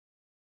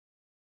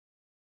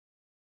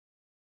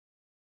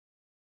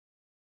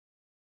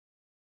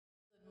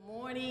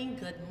Morning,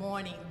 good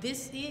morning.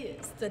 This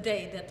is the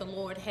day that the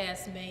Lord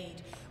has made.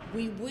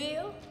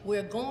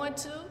 We're going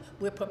to,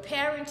 we're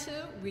preparing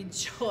to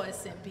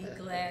rejoice and be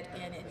glad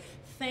in it.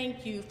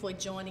 Thank you for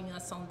joining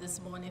us on this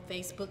morning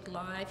Facebook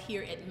Live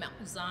here at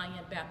Mount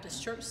Zion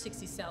Baptist Church,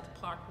 60 South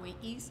Parkway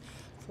East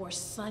for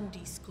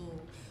Sunday School.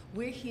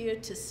 We're here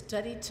to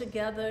study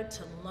together,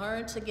 to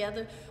learn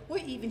together.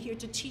 We're even here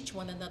to teach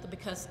one another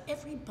because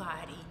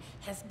everybody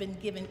has been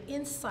given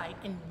insight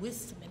and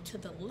wisdom into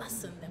the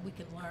lesson that we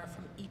can learn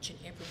from each and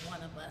every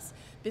one of us.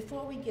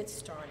 Before we get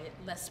started,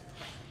 let's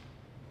pray.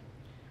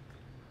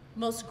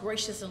 Most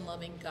gracious and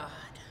loving God,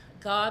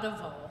 God of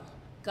all,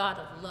 God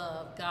of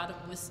love, God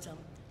of wisdom,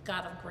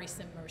 God of grace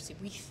and mercy,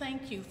 we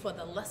thank you for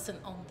the lesson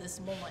on this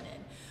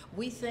morning.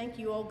 We thank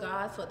you, oh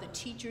God, for the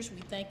teachers.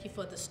 We thank you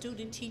for the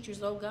student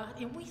teachers, oh God.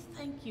 And we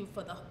thank you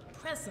for the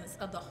presence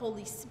of the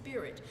Holy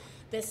Spirit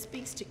that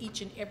speaks to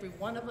each and every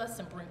one of us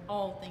and bring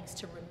all things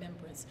to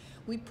remembrance.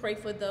 We pray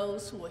for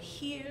those who are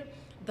here,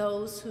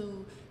 those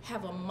who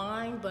have a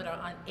mind but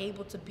are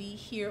unable to be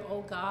here,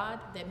 oh God,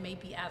 that may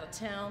be out of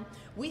town.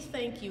 We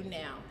thank you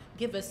now.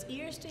 Give us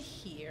ears to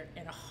hear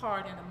and a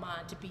heart and a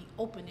mind to be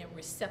open and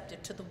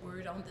receptive to the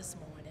word on this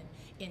morning.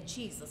 In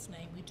Jesus'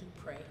 name we do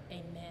pray.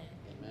 Amen.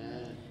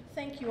 Amen.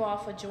 Thank you all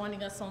for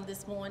joining us on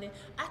this morning.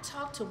 I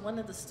talked to one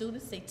of the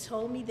students. They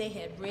told me they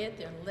had read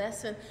their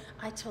lesson.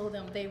 I told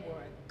them they were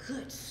a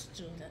good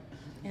student.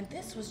 And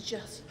this was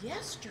just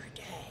yesterday.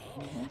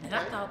 And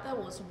I thought that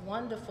was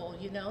wonderful,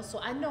 you know. So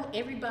I know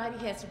everybody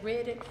has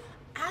read it.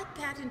 I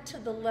got into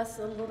the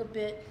lesson a little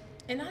bit,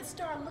 and I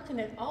started looking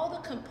at all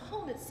the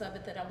components of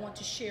it that I want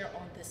to share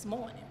on this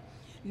morning.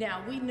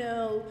 Now, we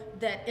know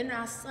that in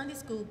our Sunday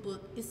school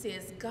book, it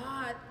says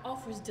God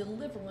offers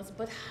deliverance,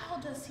 but how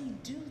does he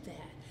do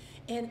that?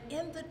 And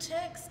in the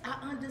text, I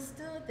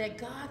understood that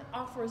God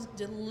offers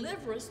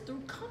deliverance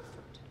through comfort.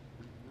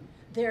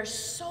 There are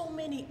so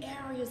many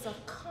areas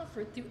of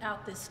comfort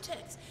throughout this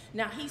text.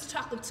 Now, he's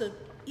talking to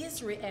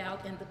Israel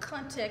in the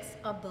context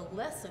of the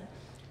lesson.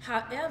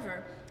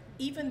 However,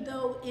 even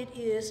though it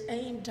is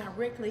aimed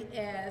directly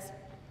as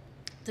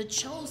the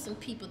chosen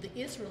people, the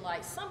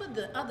Israelites, some of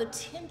the other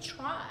 10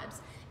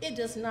 tribes, it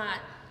does not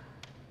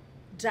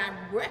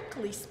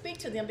directly speak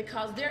to them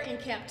because they're in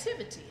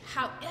captivity.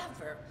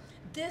 However,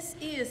 this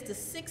is the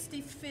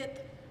 65th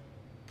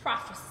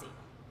prophecy.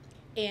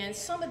 And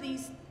some of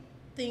these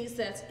things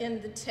that's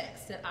in the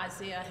text that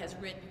Isaiah has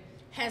written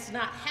has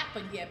not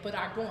happened yet, but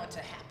are going to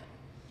happen.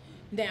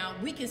 Now,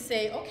 we can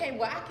say, okay,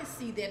 well, I can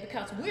see that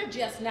because we're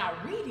just now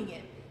reading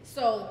it.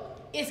 So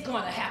it's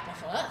going to happen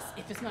for us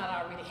if it's not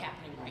already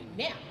happening right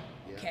now,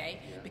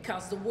 okay?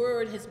 Because the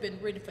word has been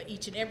written for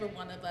each and every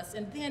one of us.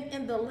 And then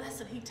in the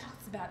lesson, he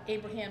talks about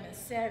Abraham and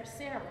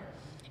Sarah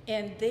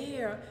and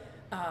their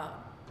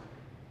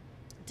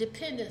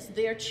dependents,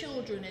 their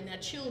children and their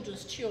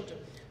children's children.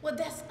 Well,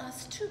 that's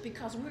us too,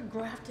 because we're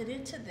grafted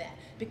into that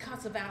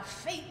because of our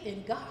faith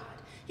in God.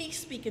 He's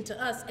speaking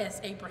to us as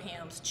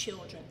Abraham's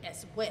children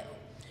as well.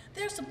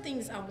 There's some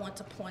things I want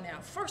to point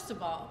out. First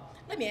of all,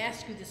 let me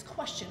ask you this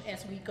question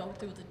as we go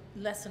through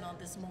the lesson on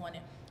this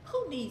morning.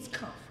 Who needs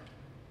comfort?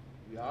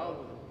 We all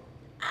do.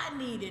 I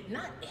need it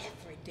not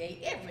every day,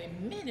 every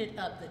minute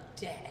of the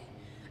day.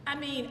 I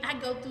mean, I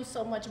go through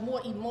so much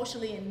more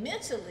emotionally and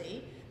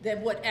mentally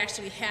than what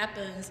actually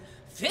happens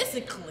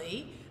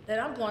physically that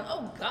I'm going,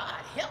 oh,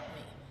 God, help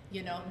me.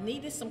 You know,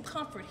 needed some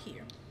comfort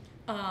here.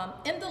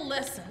 In the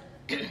lesson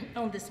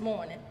on this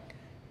morning,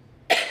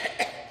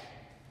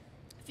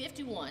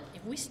 51,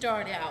 if we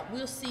start out,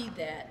 we'll see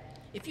that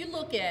if you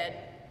look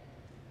at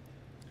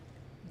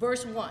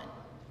verse 1,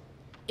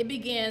 it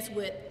begins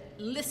with,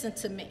 listen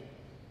to me.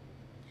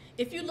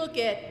 If you look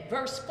at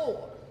verse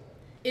 4,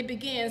 it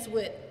begins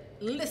with,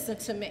 listen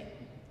to me.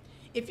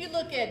 If you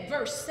look at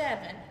verse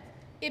 7,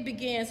 it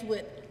begins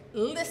with,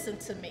 listen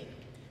to me.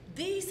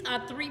 These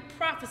are three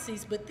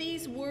prophecies, but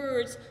these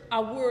words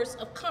are words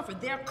of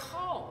comfort. They're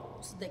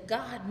calls that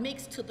God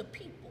makes to the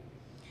people.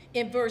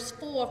 In verse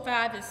 4,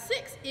 5, and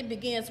 6, it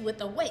begins with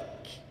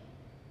awake.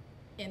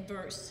 In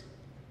verse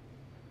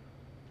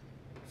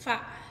 5,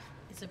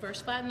 is it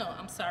verse 5? No,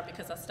 I'm sorry,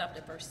 because I stopped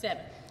at verse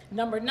 7.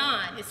 Number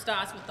 9, it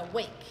starts with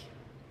awake.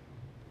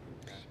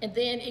 And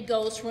then it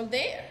goes from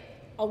there,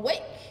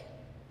 awake.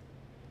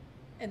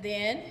 And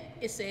then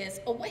it says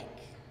awake.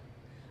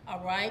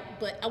 All right,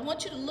 but I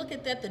want you to look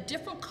at that. The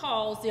different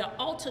calls, they are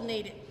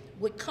alternated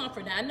with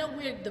comfort. Now, I know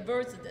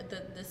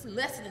this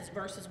lesson is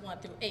verses 1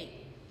 through 8.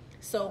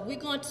 So we're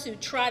going to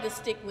try to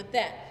stick with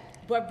that.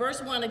 But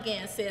verse 1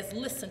 again says,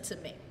 listen to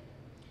me.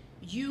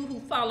 You who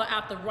follow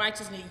out the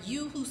righteousness,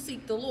 you who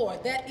seek the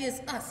Lord. That is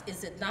us,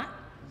 is it not?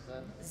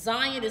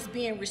 Zion is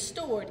being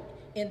restored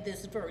in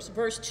this verse.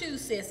 Verse 2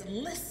 says,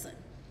 listen.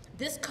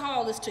 This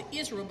call is to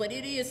Israel, but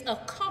it is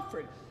of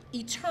comfort,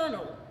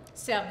 eternal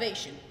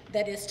salvation.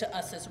 That is to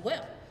us as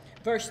well.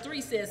 Verse 3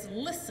 says,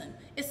 listen.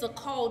 It's a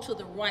call to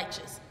the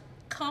righteous,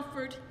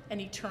 comfort and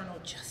eternal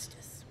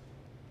justice.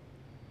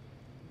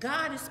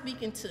 God is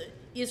speaking to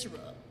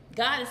Israel.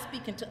 God is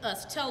speaking to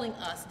us, telling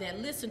us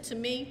that, listen to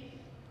me,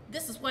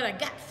 this is what I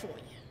got for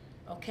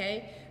you.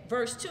 Okay?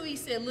 Verse 2, he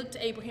said, look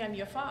to Abraham,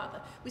 your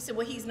father. We said,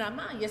 well, he's not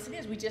mine. Yes, it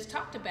is. We just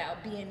talked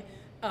about being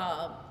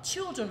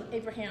children of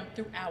Abraham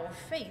through our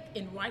faith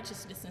in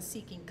righteousness and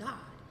seeking God.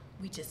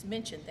 We just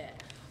mentioned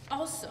that.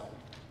 Also,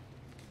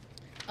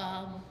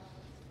 my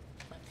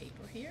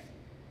paper here.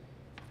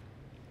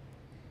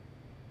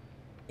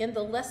 In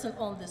the lesson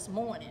on this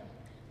morning,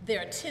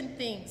 there are 10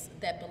 things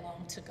that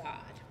belong to God.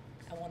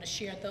 I want to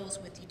share those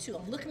with you too.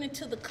 I'm looking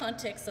into the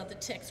context of the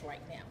text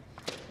right now.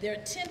 There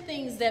are 10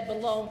 things that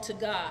belong to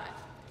God,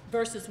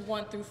 verses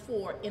 1 through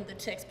 4 in the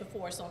text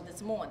before us on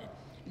this morning.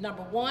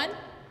 Number 1,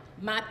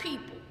 my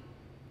people,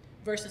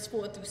 verses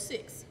 4 through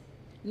 6.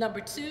 Number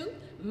 2,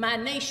 my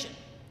nation,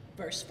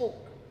 verse 4.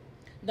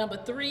 Number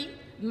 3,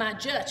 my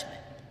judgment.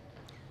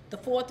 The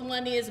fourth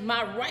one is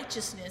my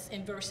righteousness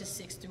in verses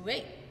 6 through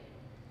 8.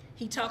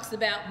 He talks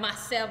about my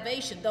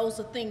salvation. Those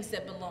are things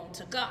that belong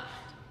to God.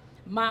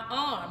 My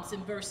arms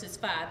in verses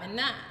 5 and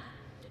 9.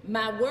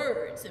 My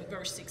words in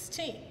verse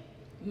 16.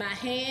 My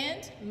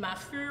hand, my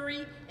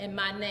fury, and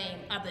my name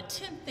are the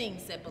 10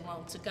 things that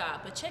belong to God.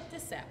 But check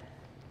this out.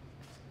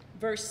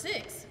 Verse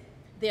 6,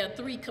 there are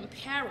 3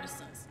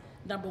 comparisons.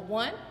 Number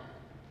 1,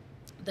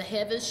 the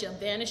heavens shall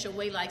vanish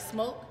away like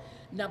smoke.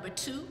 Number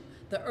 2,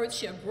 the earth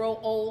shall grow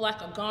old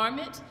like a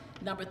garment.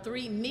 Number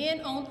 3,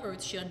 men on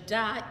earth shall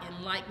die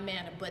in like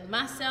manner, but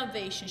my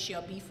salvation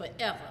shall be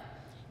forever,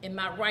 and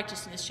my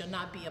righteousness shall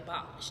not be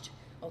abolished.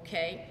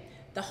 Okay?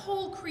 The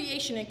whole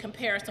creation in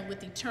comparison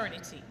with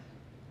eternity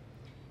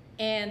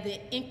and the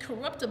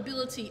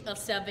incorruptibility of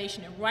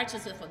salvation and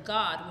righteousness of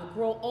God will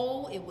grow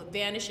old, it would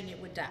vanish, and it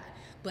would die.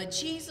 But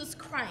Jesus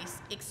Christ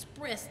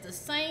expressed the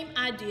same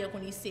idea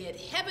when he said,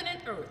 heaven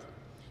and earth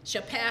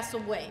shall pass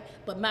away,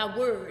 but my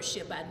words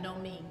shall by no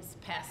means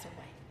pass away.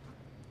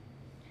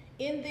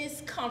 In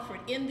this comfort,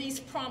 in these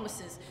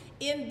promises,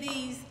 in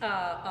these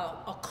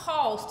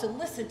calls to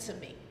listen to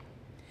me,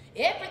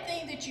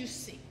 everything that you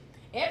see,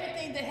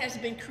 everything that has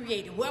been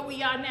created, where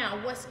we are now,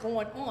 what's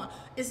going on,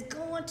 is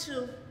going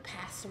to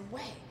pass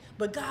away.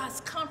 But God's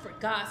comfort,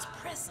 God's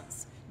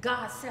presence,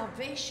 God's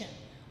salvation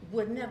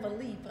would never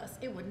leave us.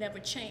 It would never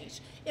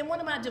change. In one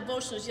of my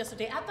devotionals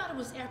yesterday, I thought it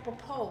was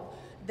apropos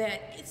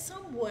that it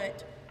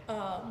somewhat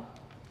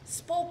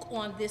spoke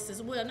on this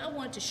as well, and I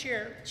wanted to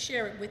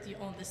share it with you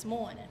on this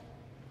morning.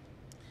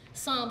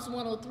 Psalms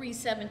 103,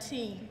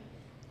 17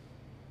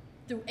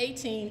 through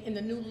 18 in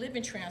the New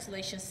Living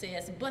Translation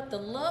says, but the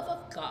love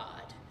of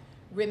God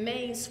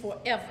remains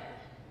forever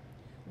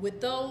with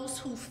those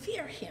who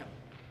fear him.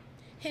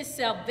 His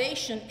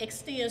salvation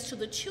extends to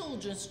the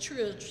children's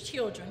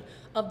children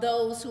of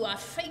those who are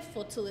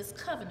faithful to his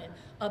covenant,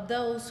 of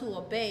those who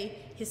obey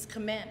his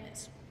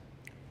commandments.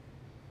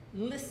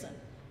 Listen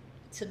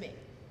to me.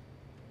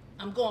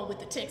 I'm going with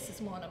the text this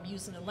morning. I'm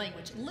using the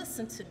language.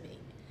 Listen to me.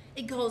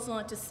 It goes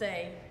on to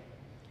say,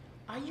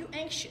 are you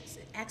anxious?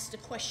 It asks the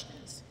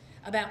questions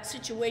about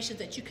situations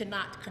that you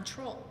cannot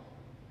control.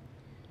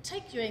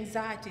 Take your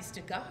anxieties to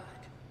God.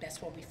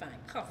 That's where we find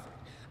comfort.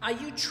 Are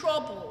you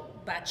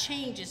troubled by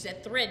changes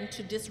that threaten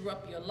to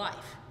disrupt your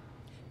life?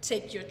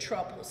 Take your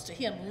troubles to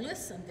him.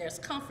 Listen, there's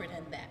comfort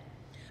in that.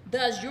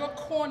 Does your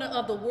corner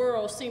of the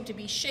world seem to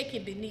be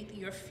shaking beneath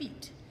your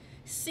feet?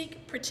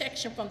 Seek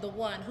protection from the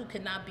one who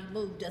cannot be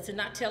moved. Does it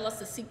not tell us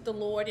to seek the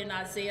Lord in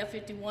Isaiah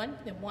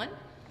 51:1?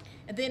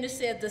 And then it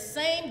said, the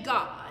same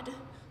God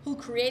who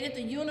created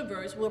the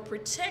universe will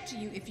protect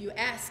you if you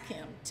ask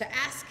him,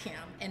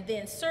 and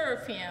then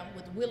serve him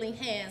with willing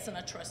hands and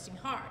a trusting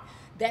heart.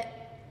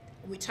 That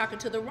we're talking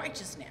to the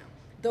righteous now,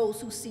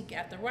 those who seek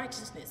after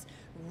righteousness.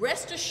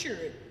 Rest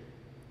assured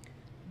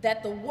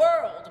that the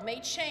world may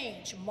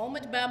change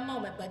moment by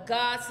moment, but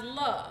God's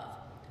love,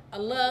 a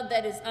love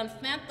that is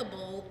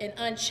unfathomable and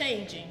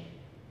unchanging,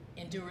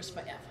 endures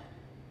forever.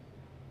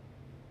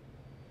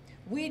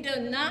 We do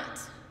not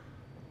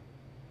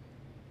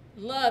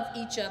love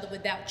each other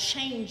without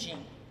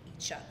changing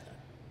each other.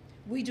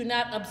 We do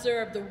not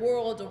observe the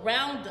world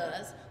around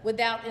us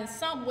without in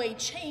some way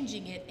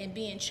changing it and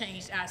being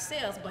changed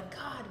ourselves. But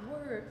God's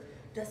word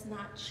does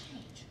not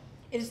change.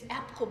 It is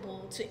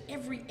applicable to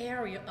every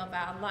area of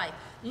our life.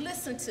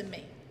 Listen to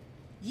me,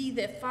 ye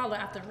that follow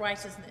after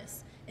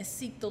righteousness and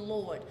seek the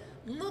Lord.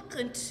 Look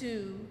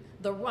unto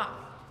the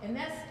rock. And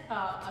that's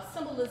a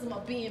symbolism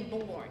of being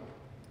born.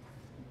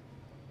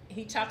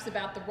 He talks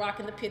about the rock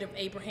in the pit of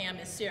Abraham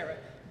and Sarah.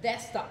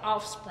 That's the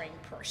offspring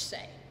per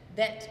se.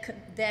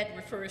 That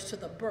refers to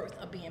the birth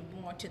of being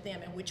born to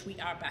them, in which we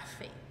are by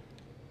faith.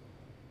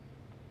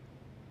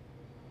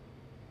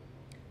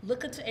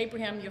 Look unto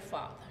Abraham your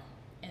father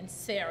and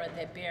Sarah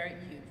that bare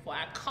you, for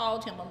I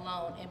called him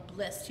alone and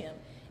blessed him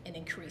and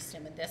increased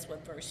him. And that's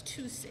what verse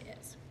 2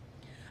 says.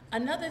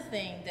 Another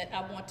thing that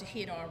I want to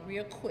hit on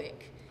real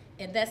quick,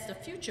 and that's the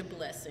future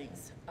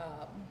blessings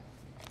of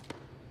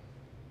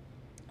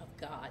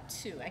God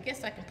too. I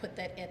guess I can put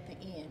that at the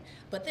end.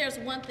 But there's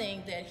one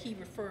thing that he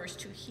refers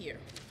to here.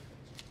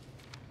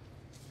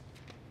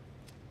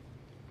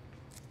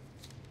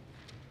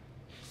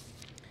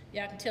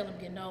 Y'all can tell him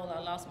getting old. I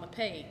lost my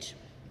page.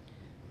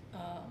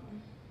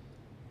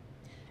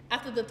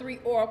 after the 3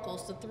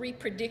 oracles, the 3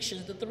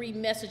 predictions, the 3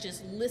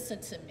 messages,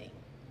 listen to me.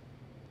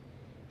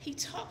 He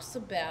talks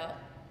about,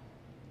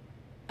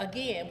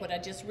 again, what I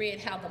just read,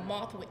 how the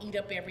moth will eat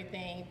up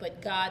everything,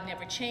 but God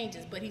never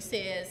changes. But he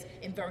says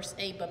in verse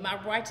 8, but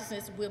my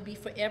righteousness will be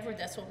forever.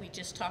 That's what we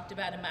just talked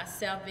about, and my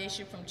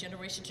salvation from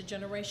generation to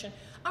generation.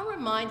 I'm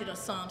reminded of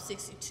Psalm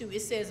 62.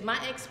 It says, my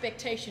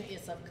expectation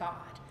is of God.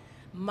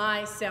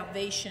 My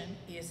salvation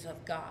is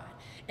of God.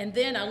 And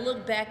then I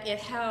look back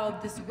at how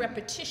this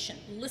repetition,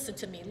 listen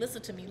to me,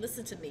 listen to me,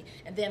 listen to me,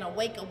 and then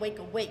awake, awake,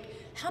 awake.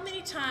 How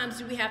many times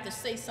do we have to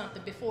say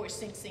something before it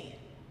sinks in?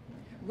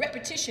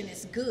 Repetition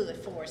is good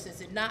for us,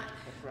 is it not?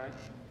 That's right.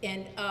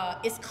 And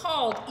it's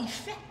called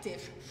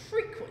effective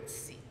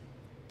frequency.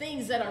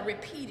 Things that are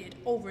repeated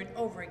over and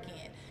over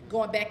again.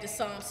 Going back to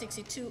Psalm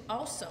 62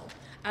 also,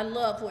 I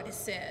love what it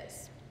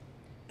says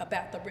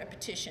about the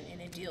repetition,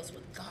 and it deals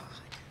with God.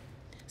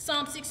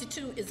 Psalm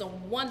 62 is a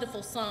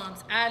wonderful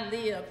Psalms. I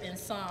live in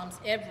Psalms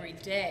every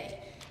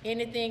day.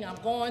 Anything I'm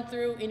going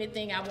through,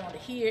 anything I want to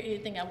hear,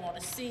 anything I want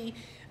to see,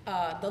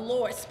 the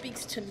Lord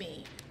speaks to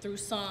me through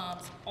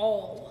Psalms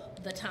all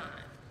the time.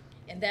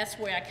 And that's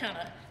where I kind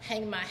of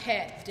hang my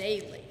hat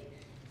daily.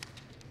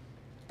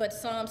 But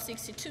Psalm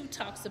 62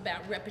 talks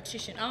about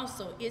repetition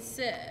also. It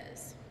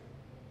says,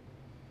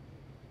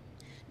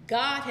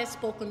 God has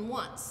spoken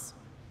once.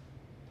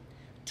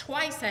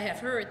 Twice I have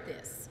heard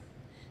this,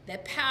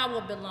 that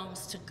power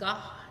belongs to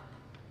God.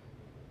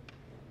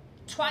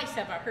 Twice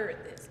have I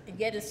heard this, and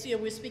yet and still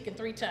we're speaking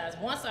 3 times.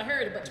 Once I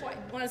heard it, but twice.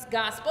 Once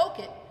God spoke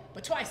it,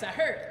 but twice I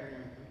heard it.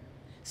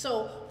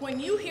 So when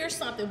you hear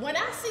something, when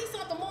I see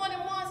something more than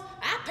once,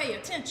 I pay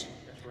attention.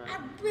 That's right.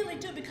 I really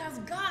do, because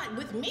God,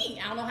 with me,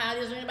 I don't know how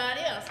it is with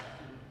anybody else,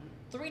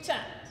 3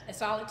 times.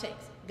 That's all it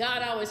takes.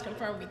 God always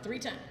confirmed me 3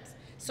 times.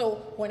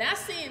 So when I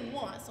see it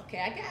once, okay,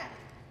 I got it.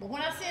 But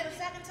when I see it a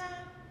second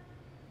time,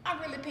 I'm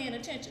really paying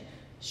attention.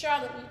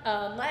 Charlotte,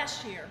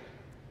 last year,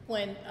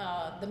 when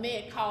the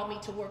mayor called me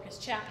to work as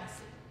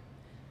chaplaincy,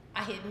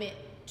 I had met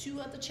 2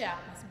 other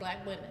chaplains,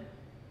 black women,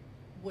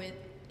 with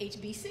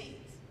HBCs.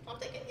 I'm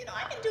thinking, you know,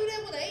 I can do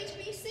that with an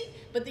HBC.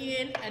 But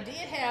then I did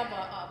have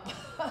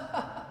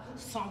a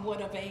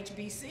somewhat of an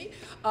HBC.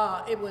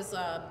 It was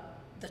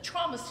the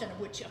Trauma Center,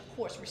 which of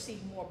course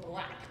received more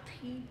black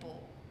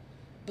people,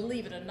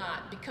 believe it or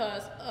not,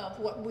 because of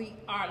what we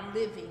are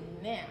living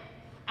now.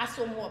 I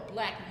saw more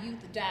black youth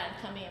die and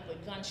come in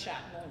with gunshot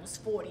wounds,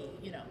 40,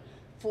 you know,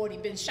 40,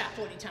 been shot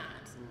 40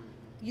 times.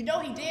 You know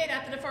he did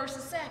after the first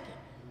and second.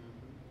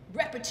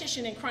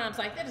 Repetition in crimes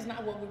like that is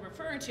not what we're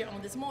referring to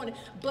on this morning,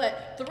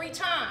 but 3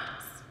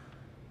 times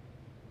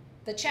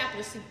the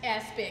chaplaincy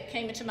aspect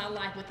came into my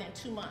life within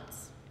 2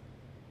 months.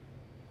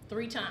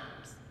 3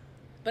 times.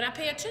 But I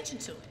pay attention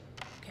to it,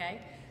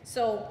 okay?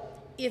 So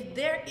if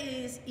there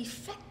is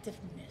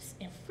effectiveness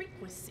and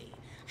frequency,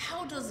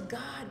 how does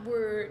God's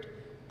word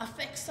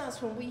affects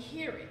us when we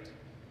hear it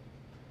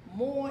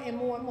more and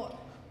more and more?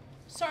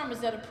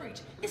 Sermons that are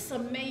preached, it's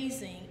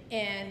amazing.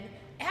 And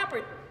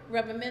Albert,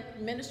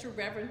 Minister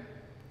Reverend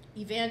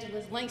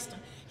Evangelist Langston,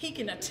 he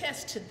can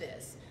attest to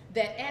this,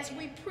 that as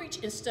we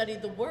preach and study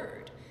the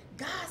word,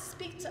 God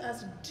speaks to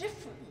us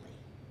differently.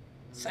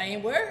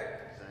 Same word.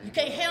 You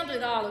can't handle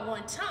it all at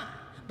one time.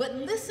 But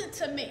listen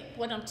to me,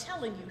 what I'm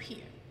telling you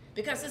here,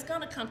 because it's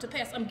going to come to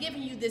pass. I'm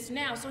giving you this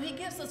now, so he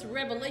gives us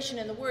revelation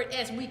in the word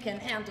as we can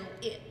handle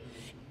it.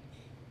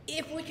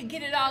 If we could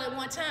get it all at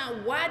one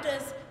time, why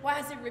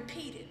is it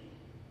repeated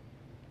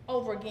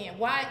over again?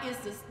 Why is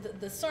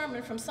the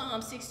sermon from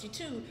Psalm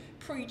 62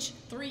 preached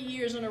 3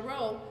 years in a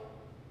row?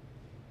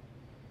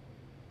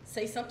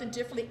 Say something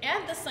differently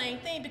and the same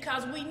thing,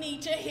 because we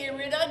need to hear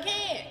it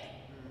again.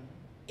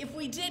 If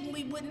we didn't,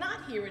 we would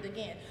not hear it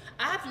again.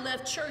 I've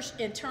left church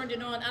and turned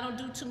it on. I don't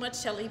do too much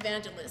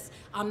televangelist.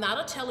 I'm not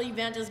a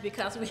televangelist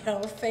because we are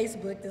on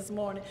Facebook this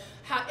morning.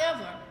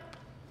 However,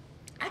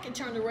 I can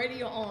turn the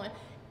radio on,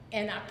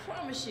 and I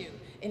promise you,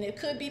 and it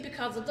could be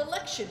because of the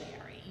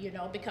lectionary, you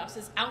know, because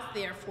it's out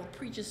there for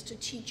preachers to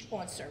teach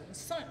on certain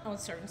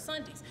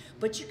Sundays.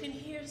 But you can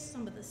hear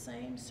some of the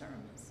same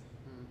sermons.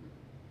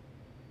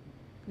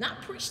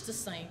 Not preached the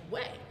same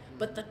way,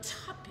 but the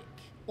topic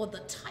or the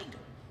title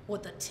or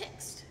the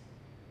text.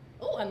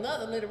 Oh, I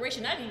love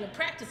alliteration. I didn't even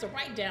practice a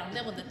write down.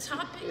 That was the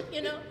topic,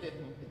 you know?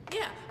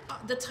 Yeah,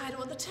 the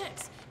title of the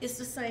text. It's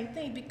the same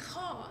thing,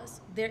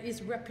 because there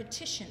is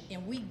repetition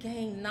and we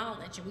gain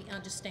knowledge and we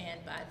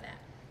understand by that.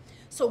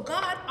 So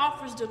God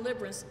offers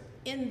deliverance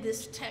in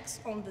this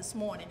text on this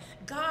morning.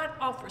 God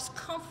offers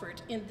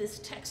comfort in this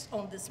text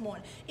on this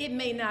morning. It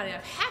may not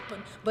have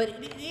happened, but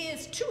it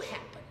is to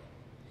happen.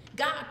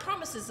 God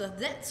promises us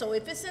that. So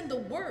if it's in the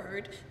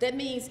word, that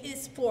means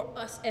it's for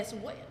us as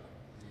well.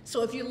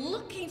 So if you're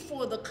looking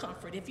for the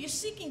comfort, if you're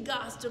seeking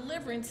God's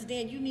deliverance,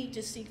 then you need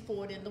to seek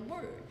for it in the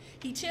word.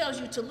 He tells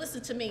you to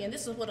listen to me, and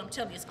this is what I'm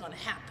telling you is going to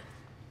happen.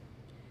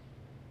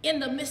 In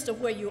the midst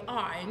of where you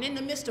are, and in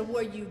the midst of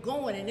where you're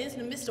going, and in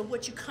the midst of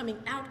what you're coming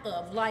out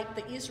of, like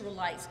the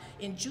Israelites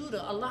in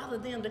Judah, a lot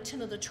of them, the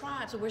 10 of the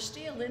tribes, were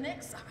still in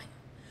exile.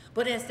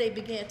 But as they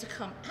began to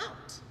come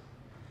out,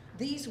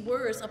 these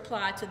words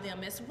apply to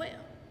them as well.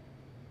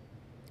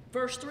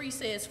 Verse 3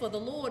 says, for the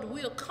Lord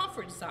will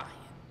comfort Zion.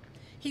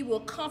 He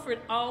will comfort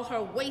all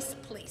her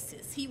waste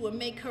places. He will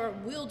make her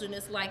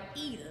wilderness like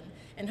Eden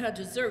and her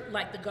desert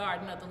like the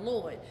garden of the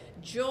Lord.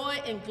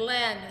 Joy and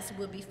gladness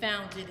will be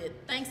found in it,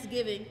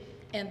 thanksgiving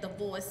and the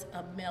voice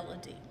of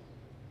melody.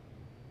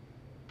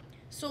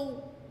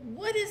 So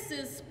what is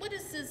this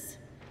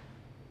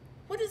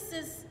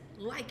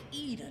like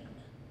Eden?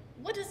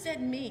 What does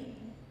that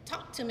mean?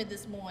 Talk to me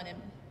this morning,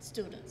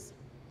 students.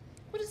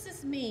 What does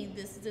this mean,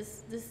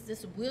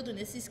 this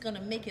wilderness? He's going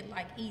to make it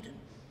like Eden.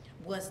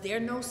 Was there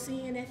no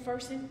sin at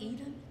first in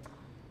Eden?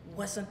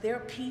 Wasn't there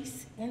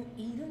peace in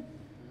Eden?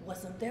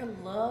 Wasn't there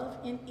love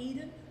in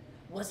Eden?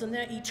 Wasn't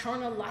there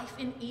eternal life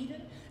in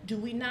Eden? Do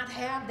we not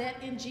have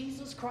that in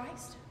Jesus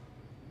Christ?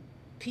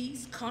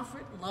 Peace,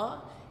 comfort,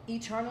 love,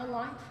 eternal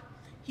life.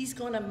 He's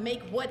going to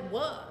make what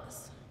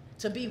was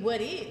to be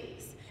what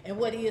is and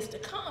what is to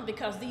come,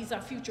 because these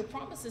are future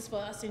promises for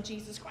us in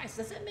Jesus Christ.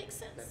 Does that make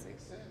sense? That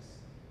makes sense.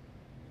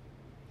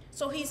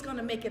 So he's going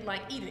to make it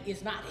like Eden.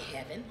 It's not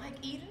heaven like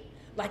Eden.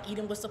 Like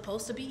Eden was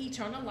supposed to be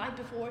eternal life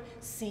before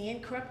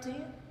sin crept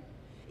in.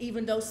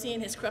 Even though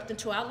sin has crept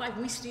into our life,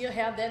 we still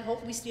have that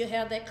hope. We still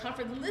have that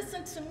comfort.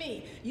 Listen to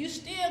me. You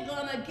still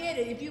going to get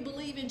it. If you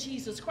believe in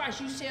Jesus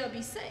Christ, you shall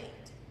be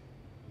saved.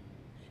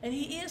 And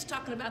he is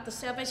talking about the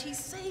salvation. He's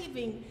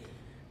saving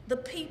the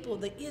people,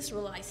 the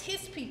Israelites,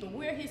 his people.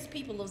 We're his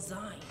people of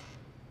Zion.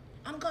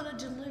 I'm going to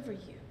deliver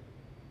you.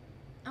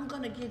 I'm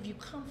going to give you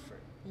comfort.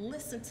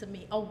 Listen to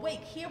me.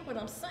 Awake. Hear what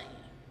I'm saying.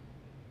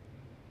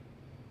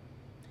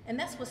 And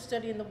that's what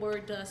studying the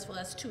word does for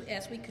us too,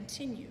 as we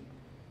continue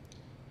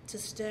to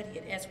study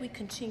it, as we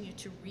continue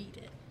to read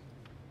it.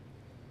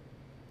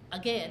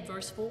 Again,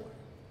 verse 4.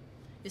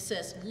 It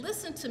says,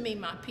 listen to me,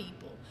 my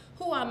people.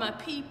 Who are my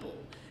people?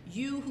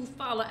 You who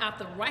follow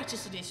after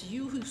righteousness,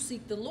 you who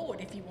seek the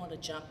Lord, if you want to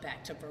jump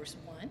back to verse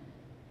 1.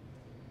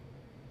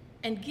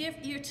 And give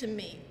ear to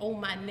me, O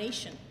my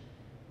nation,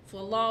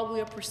 for law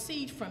will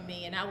proceed from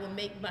me, and I will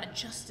make my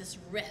justice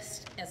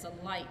rest as a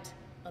light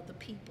of the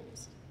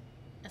peoples.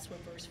 That's what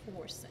verse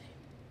 4 is saying.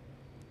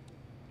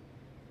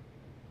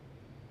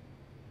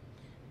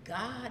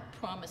 God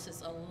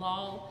promises a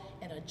law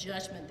and a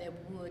judgment that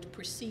would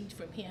proceed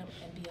from him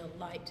and be a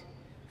light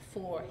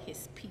for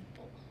his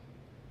people.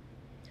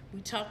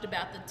 We talked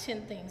about the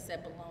 10 things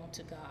that belong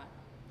to God.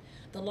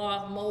 The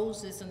law of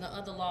Moses and the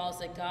other laws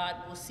that God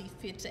will see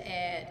fit to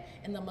add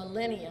in the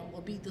millennium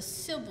will be the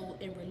civil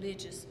and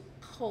religious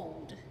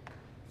code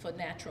for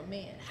natural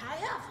man.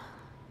 However,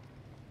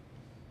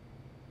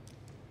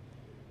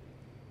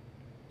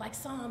 like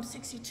Psalm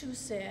 62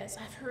 says,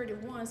 I've heard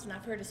it once and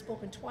I've heard it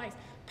spoken twice,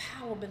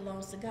 power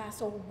belongs to God.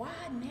 So why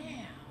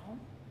now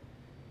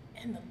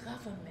in the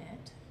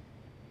government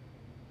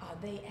are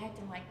they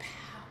acting like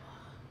power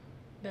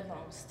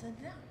belongs to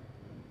them?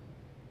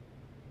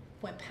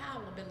 When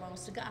power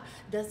belongs to God,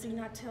 does he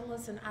not tell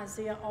us in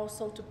Isaiah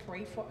also to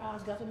pray for our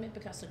government,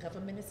 because the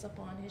government is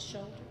upon his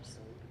shoulders?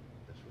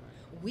 That's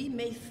right. We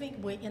may think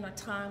we're in a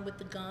time with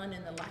the gun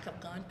and the lack of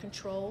gun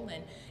control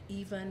and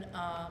even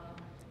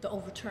the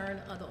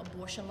overturn of the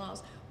abortion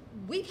laws.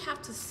 We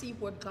have to see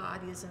where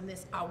God is in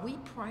this. Are we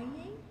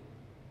praying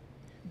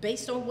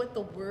based on what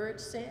the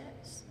word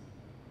says?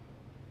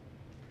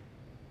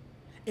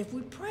 If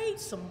we prayed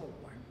some more,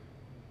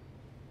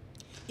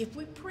 if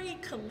we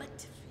prayed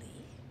collectively,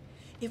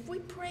 if we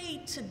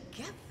prayed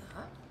together,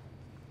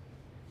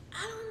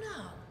 I don't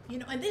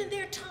know. And then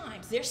there are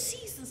times, there are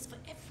seasons for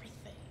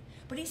everything.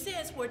 But he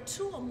says, where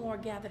 2 or more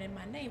gathered in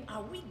my name,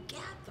 are we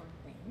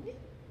gathering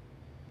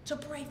to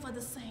pray for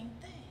the same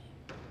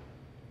thing?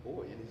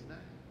 Or in his name.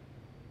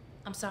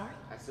 I'm sorry?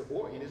 I said,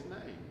 or in his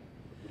name.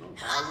 We don't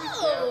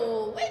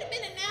Oh, wait a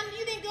minute now.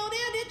 You didn't go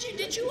there, did you?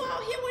 Did you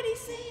all hear what he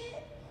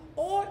said?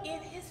 Or in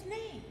his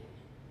name.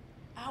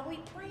 Are we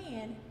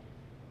praying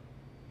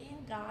in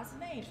God's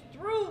name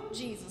through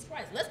Jesus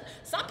Christ?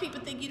 Some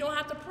people think you don't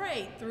have to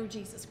pray through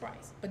Jesus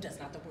Christ, but does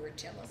not the word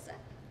tell us that?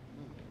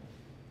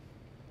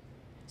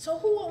 So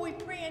who are we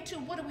praying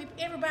to?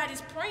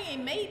 Everybody's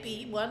praying,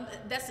 maybe. Well,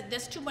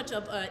 that's too much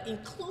of an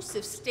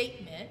inclusive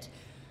statement.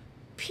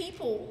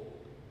 People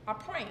are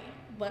praying,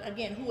 but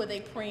again, who are they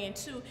praying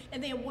to?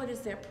 And then what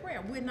is their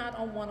prayer? We're not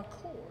on one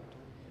accord.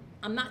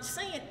 I'm not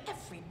saying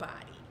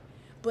everybody,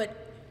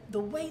 but the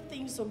way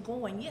things are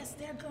going, yes,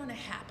 they're going to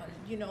happen.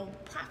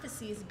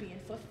 Prophecy is being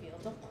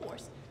fulfilled, of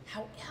course.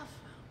 However,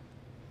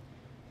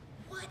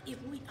 what if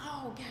we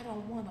all got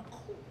on one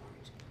accord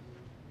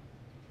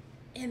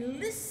and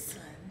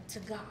listen to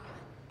God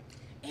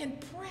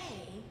and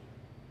pray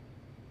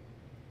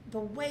the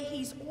way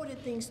he's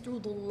ordered things through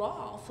the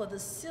law for the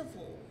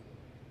civil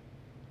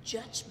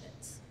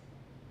judgments?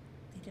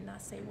 He did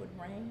not say would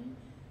rain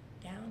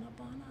down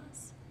upon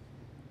us,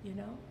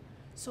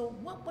 So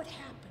what would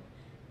happen?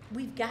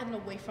 We've gotten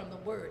away from the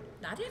word.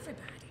 Not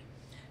everybody,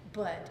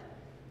 but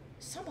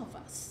some of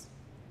us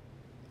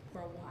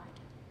worldwide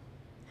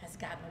has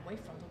gotten away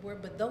from the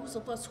word. But those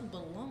of us who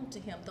belong to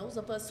him, those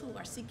of us who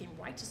are seeking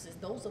righteousness,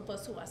 those of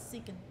us who are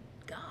seeking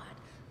God,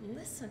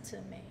 listen to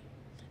me.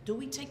 Do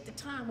we take the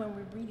time when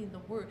we're reading the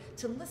word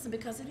to listen,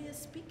 because it is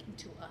speaking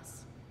to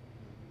us?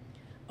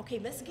 Okay,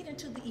 let's get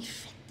into the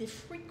effective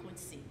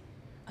frequency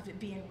of it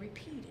being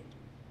repeated.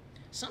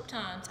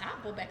 Sometimes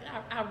I'll go back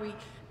and I read,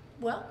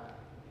 well,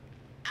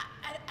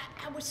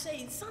 I would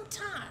say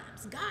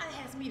sometimes God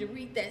has me to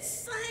read that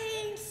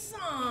same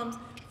Psalms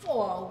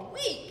for a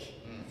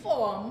week,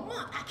 for a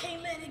month. I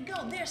can't let it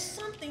go. There's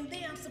something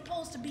there I'm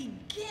supposed to be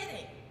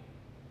getting.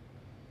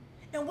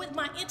 And with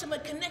my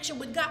intimate connection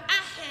with God,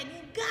 I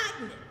hadn't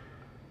gotten it.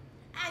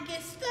 I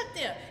get stuck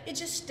there. It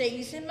just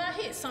stays in my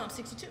head. Psalm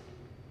 62.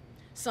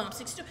 Psalm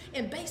 62.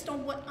 And based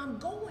on what I'm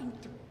going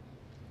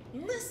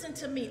through, listen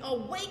to me.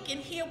 Awake and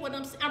hear what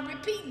I'm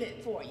repeating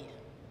it for you.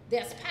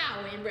 There's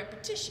power in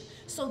repetition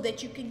so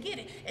that you can get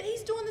it. And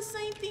he's doing the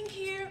same thing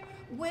here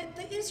with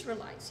the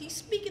Israelites. He's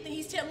speaking and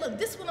he's telling, look,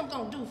 this is what I'm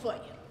going to do for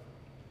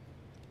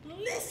you.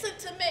 Listen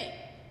to me.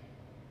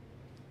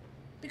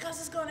 Because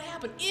it's going to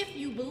happen if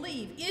you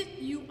believe, if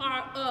you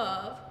are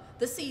of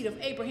the seed of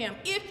Abraham,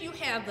 if you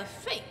have the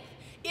faith,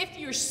 if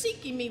you're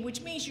seeking me,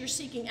 which means you're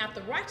seeking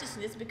after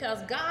righteousness,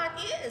 because God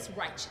is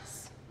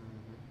righteous.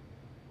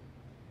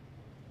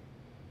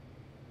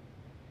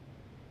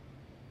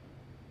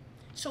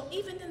 So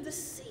even in the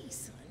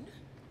season,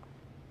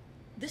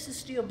 this is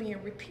still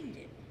being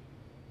repeated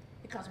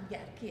because we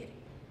got to get it.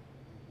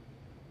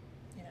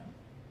 You know?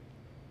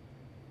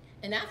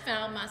 And I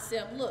found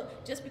myself,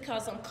 look, just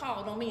because I'm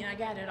called don't mean I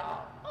got it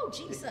all. Oh,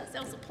 Jesus,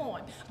 that was a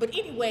poem. But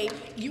anyway,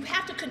 you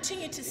have to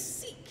continue to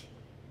seek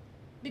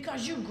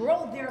because you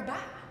grow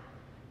thereby.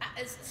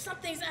 Some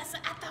things I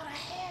said, I thought I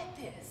had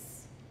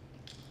this.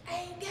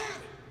 I ain't got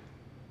it.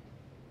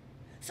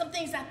 Some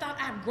things I thought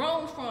I'd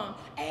grown from,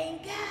 I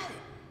ain't got it.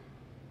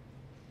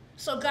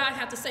 So God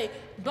had to say,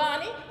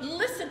 Bonnie,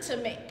 listen to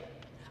me.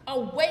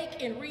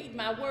 Awake and read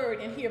my word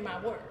and hear my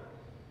word.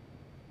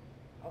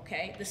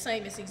 Okay, the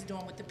same as he's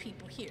doing with the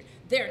people here.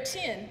 There are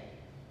 10.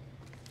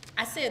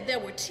 I said there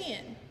were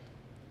 10.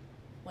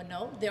 Well,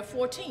 no, there are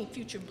 14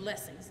 future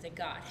blessings that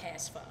God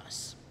has for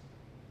us.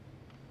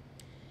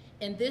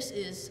 And this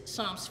is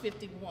Psalms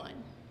 51,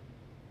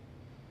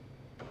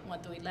 1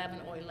 through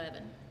 11 or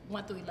 11,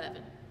 1 through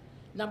 11.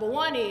 Number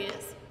 1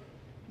 is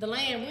the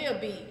land will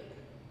be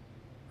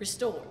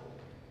restored.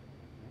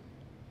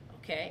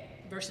 Okay,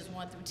 verses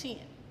 1 through 10.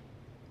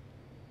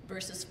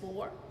 Verses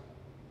 4,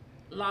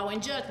 law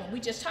and judgment.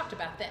 We just talked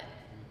about that.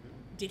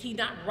 Did he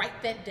not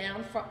write that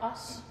down for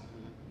us?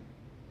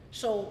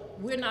 So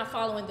we're not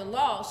following the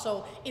law.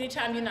 So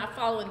anytime you're not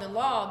following the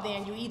law,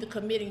 then you're either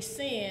committing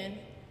sin,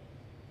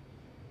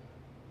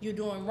 you're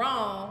doing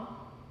wrong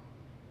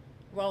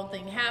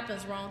thing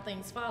happens, wrong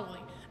things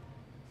following.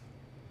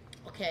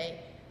 Okay.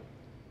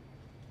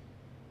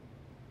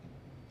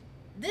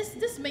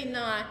 This may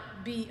not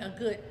be a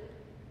good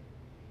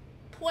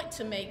point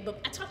to make,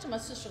 but I talked to my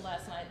sister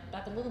last night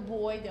about the little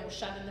boy that was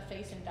shot in the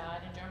face and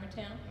died in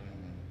Germantown.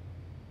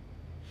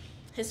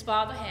 His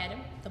father had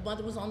him. The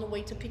mother was on the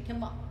way to pick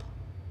him up.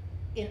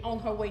 And on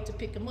her way to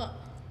pick him up,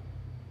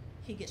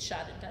 he gets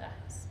shot and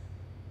dies.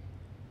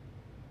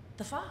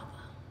 The father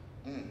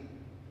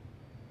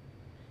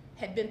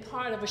had been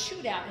part of a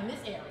shootout in this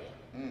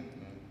area.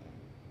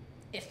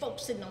 And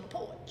folks sitting on the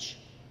porch.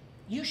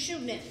 You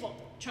shooting at folk,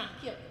 trying to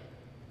kill him.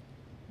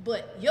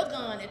 But your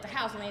gun at the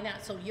house laying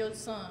out, so your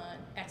son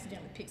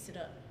accidentally picks it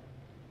up.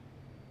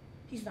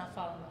 He's not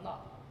following the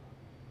law.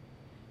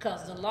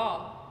 Because the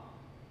law,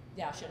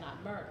 thou shalt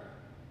not murder.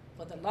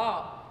 But the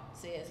law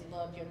says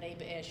love your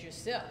neighbor as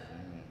yourself.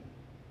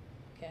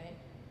 Okay?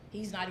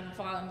 He's not even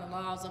following the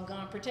laws of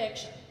gun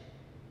protection.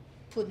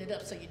 Putting it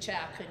up so your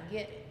child couldn't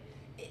get it.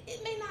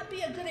 It may not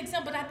be a good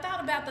example, but I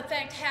thought about the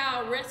fact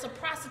how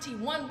reciprocity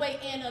one way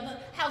and another,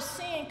 how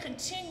sin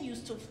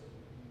continues to,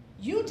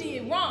 you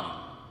did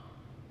wrong.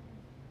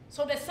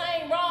 So that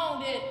same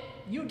wrong that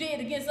you did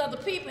against other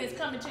people is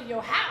coming to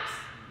your house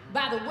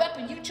by the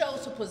weapon you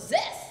chose to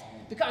possess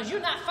because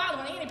you're not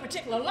following any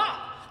particular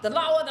law, the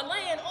law of the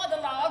land or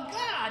the law of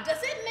God.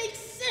 Does it make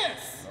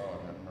sense? Oh,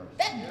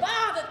 that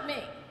bothered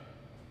me.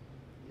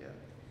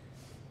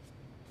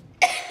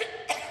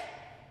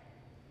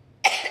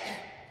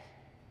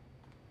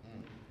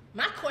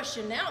 My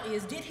question now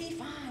is, did he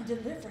find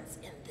deliverance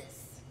in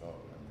this?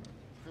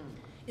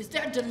 Is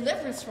there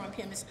deliverance from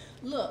him?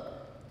 Look,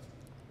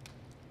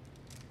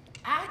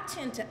 I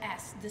tend to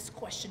ask this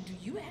question. Do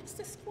you ask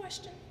this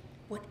question?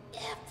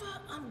 Whatever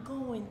I'm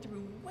going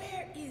through,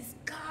 where is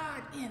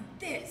God in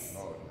this?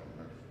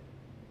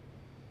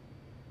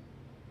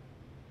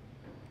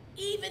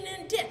 Even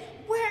in death,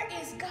 where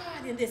is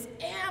God in this?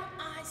 Am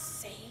I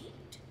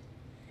saved?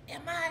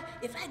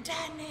 If I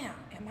die now,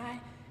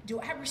 do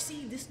I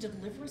receive this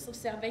deliverance of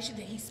salvation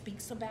that he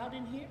speaks about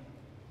in here?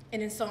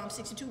 And in Psalm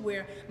 62,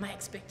 where my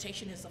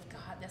expectation is of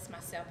God, that's my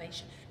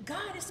salvation.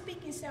 God is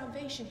speaking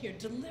salvation here,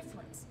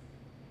 deliverance.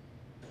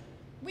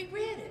 We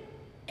read it.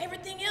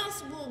 Everything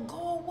else will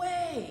go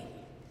away.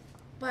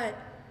 But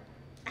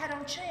I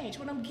don't change.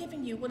 What I'm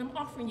giving you, what I'm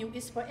offering you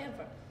is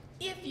forever.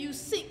 If you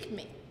seek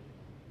me,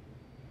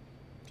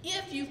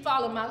 if you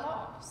follow my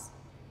laws.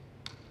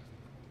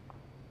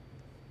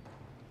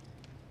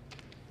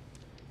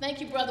 Thank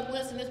you, Brother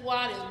Winston. This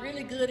water is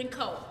really good and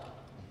cold.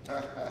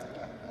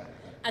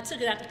 I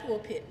took it out the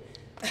pulpit.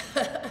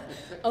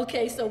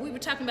 Okay, so we were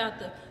talking about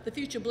the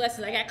future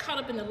blessings. I got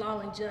caught up in the law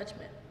and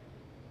judgment.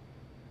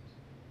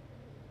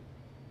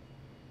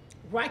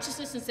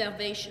 Righteousness and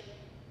salvation,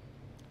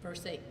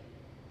 verse 8.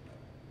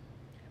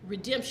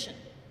 Redemption.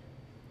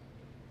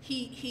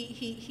 The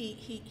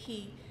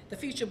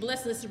future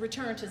blessing is to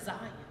return to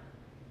Zion.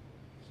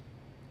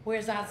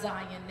 Where's our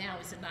Zion now?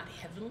 Is it not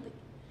heavenly?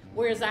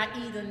 Where's our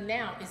Eden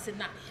now? Is it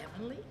not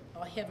heavenly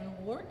or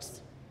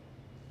heavenwards?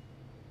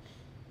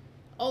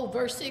 Oh,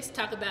 verse 6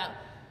 talk about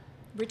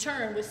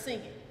return with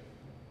singing.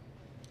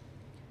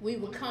 We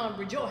will come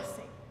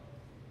rejoicing,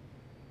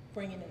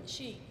 bringing in the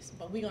sheaves,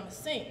 but we're going to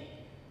sing.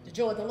 The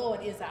joy of the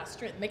Lord is our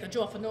strength. Make a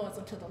joyful noise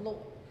unto the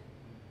Lord.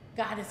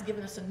 God has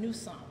given us a new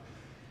song.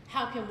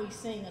 How can we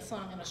sing a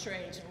song in a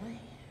strange land?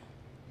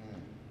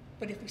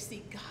 But if we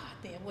seek God,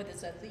 then where does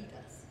that lead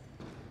us?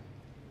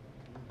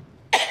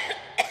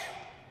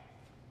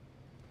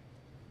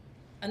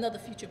 Another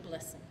future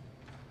blessing.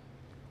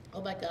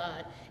 Oh my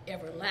God,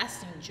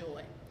 everlasting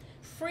joy.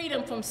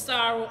 Freedom from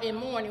sorrow and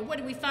mourning. Where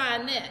do we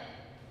find that?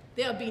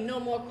 There'll be no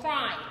more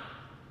crying.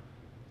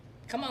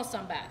 Come on,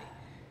 somebody.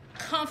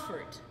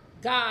 Comfort,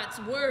 God's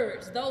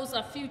words. Those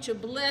are future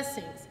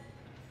blessings.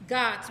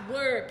 God's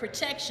word,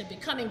 protection,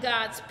 becoming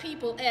God's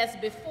people as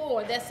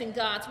before. That's in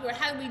God's word.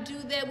 How do we do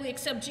that? We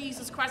accept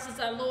Jesus Christ as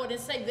our Lord and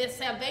say there's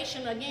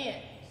salvation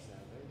again.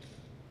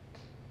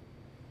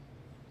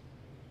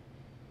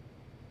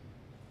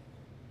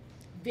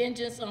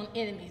 Vengeance on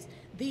enemies.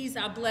 These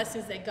are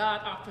blessings that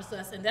God offers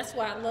us. And that's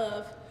why I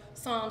love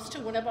Psalms 2.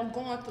 Whenever I'm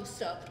going through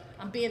stuff,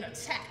 I'm being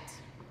attacked.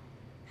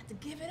 I have to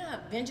give it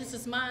up. Vengeance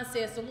is mine,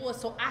 says the Lord.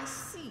 So I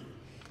see.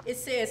 It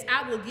says,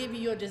 I will give you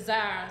your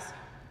desires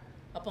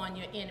upon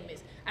your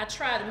enemies. I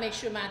try to make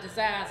sure my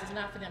desires is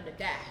not for them to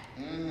die.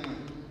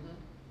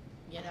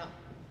 You know?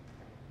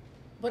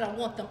 But I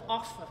want them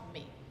off of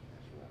me.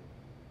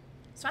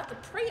 So I have to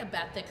pray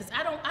about that, because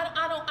I don't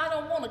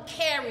want to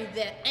carry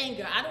that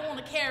anger. I don't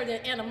want to carry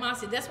that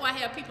animosity. That's why I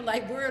have people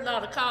like Word Law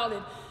to call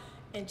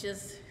and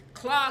just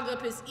clog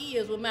up his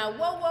ears with my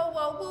whoa, whoa,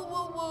 whoa, woo,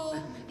 woo, woo.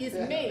 It's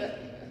me.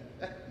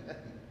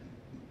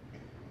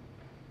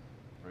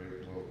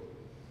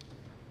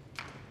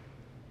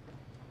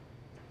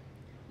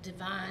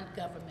 Divine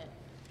government.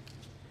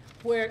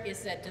 Where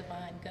is that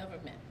divine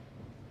government?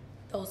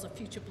 Those are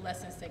future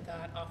blessings that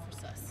God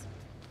offers us.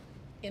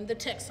 In the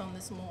text on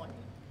this morning,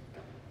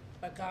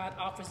 where God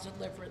offers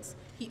deliverance,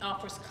 he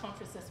offers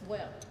comforts as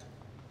well.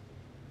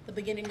 The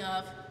beginning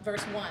of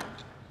verse 1,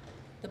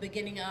 the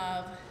beginning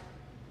of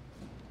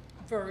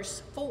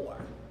verse 4,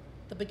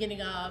 the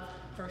beginning of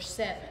verse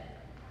 7.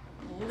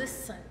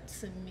 Listen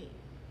to me.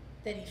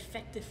 That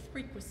effective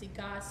frequency,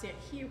 God said,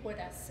 hear what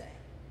I say.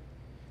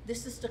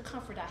 This is the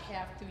comfort I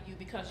have through you,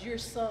 because you're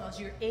sons,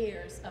 you're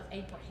heirs of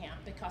Abraham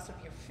because of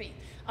your faith.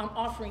 I'm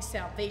offering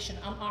salvation.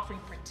 I'm offering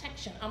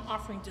protection. I'm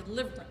offering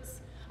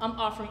deliverance. I'm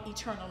offering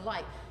eternal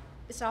life.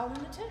 It's all in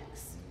the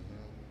text.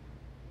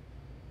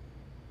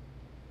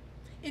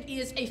 It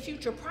is a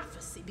future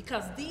prophecy,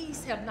 because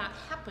these have not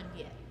happened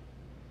yet.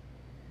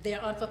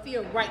 They're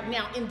unfulfilled right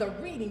now in the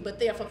reading, but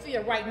they're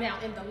fulfilled right now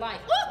in the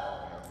life.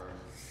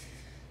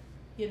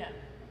 You know.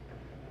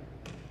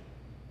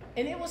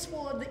 And it was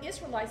for the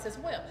Israelites as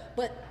well.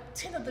 But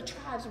 10 of the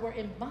tribes were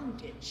in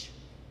bondage.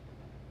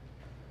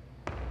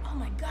 Oh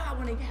my God,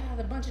 when they got out of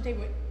the bondage, they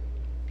were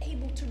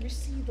able to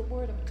receive the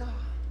word of God,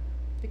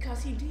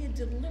 because he did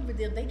deliver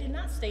them. They did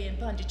not stay in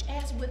bondage,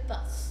 as with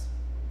us.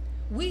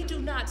 We do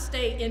not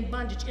stay in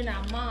bondage in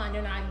our mind,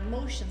 in our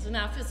emotions, in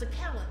our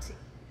physicality.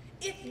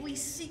 If we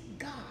seek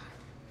God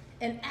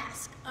and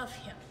ask of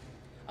him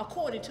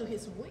according to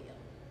his will,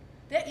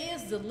 there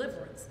is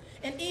deliverance.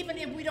 And even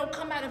if we don't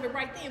come out of it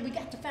right there, we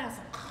got to find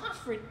some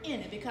comfort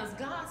in it, because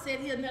God said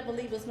he'll never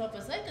leave us nor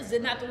forsake us.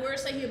 Did not the word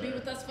say he'll be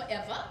with us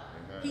forever?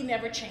 Amen. He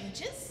never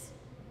changes.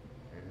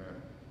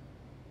 Amen.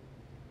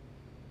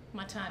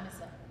 My time is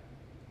up.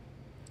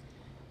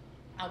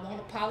 I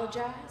won't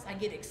apologize. I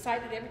get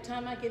excited every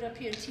time I get up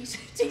here and teach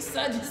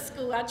Sunday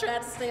school. I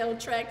tried to stay on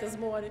track this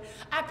morning.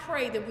 I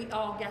pray that we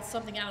all got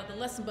something out of the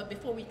lesson. But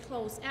before we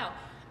close out,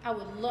 I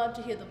would love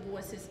to hear the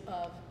voices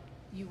of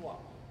you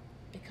all,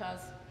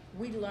 because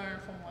we learn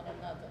from one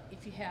another.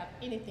 If you have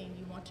anything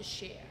you want to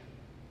share,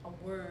 a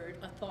word,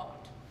 a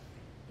thought,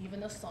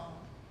 even a song.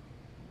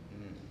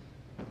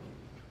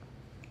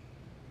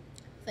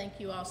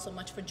 Thank you all so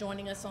much for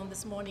joining us on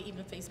this morning,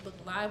 even Facebook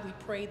Live. We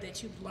pray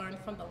that you've learned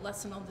from the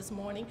lesson on this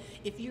morning.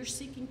 If you're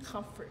seeking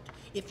comfort,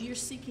 if you're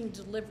seeking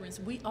deliverance,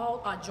 we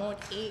all are joint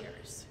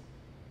heirs.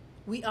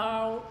 We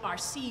all are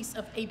seeds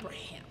of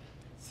Abraham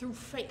through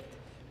faith.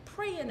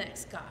 Pray and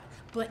ask God.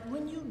 But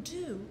when you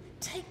do,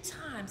 take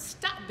time.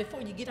 Stop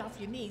before you get off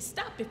your knees.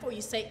 Stop before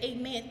you say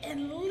amen,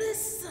 and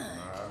listen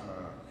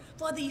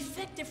for the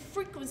effective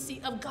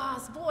frequency of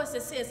God's voice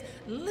that says,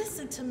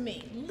 listen to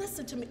me,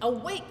 listen to me.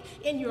 Awake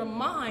in your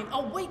mind,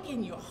 awake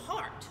in your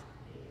heart,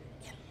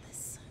 and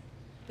listen,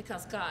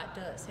 because God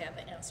does have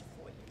the answer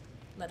for you.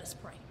 Let us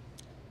pray.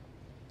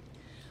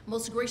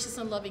 Most gracious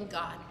and loving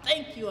God,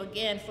 thank you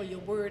again for your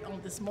word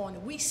on this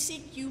morning. We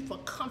seek you for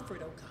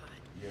comfort, oh God.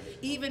 Yes.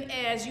 Even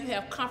as you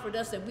have comforted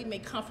us that we may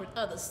comfort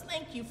others.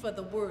 Thank you for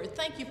the word.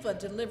 Thank you for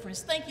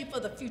deliverance. Thank you for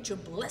the future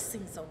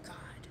blessings, oh God.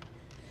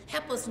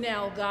 Help us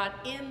now, God,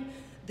 in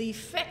the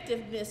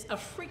effectiveness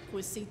of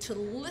frequency to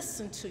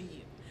listen to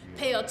you.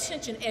 Pay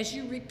attention as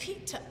you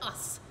repeat to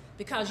us,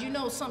 because you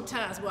know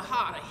sometimes we're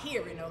hard of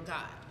hearing, oh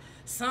God.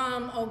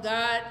 Some, oh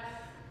God,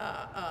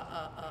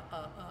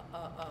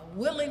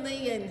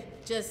 willingly and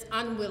just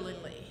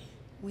unwillingly.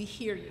 We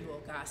hear you,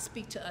 oh God.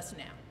 Speak to us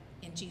now.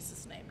 In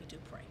Jesus' name we do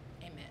pray.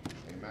 Amen.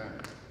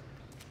 Amen.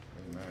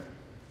 Amen.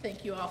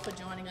 Thank you all for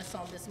joining us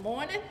on this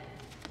morning.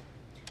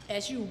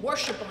 As you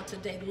worship on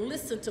today,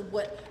 listen to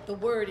what the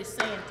word is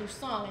saying through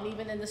song and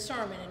even in the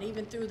sermon and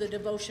even through the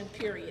devotion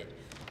period.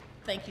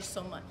 Thank you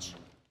so much.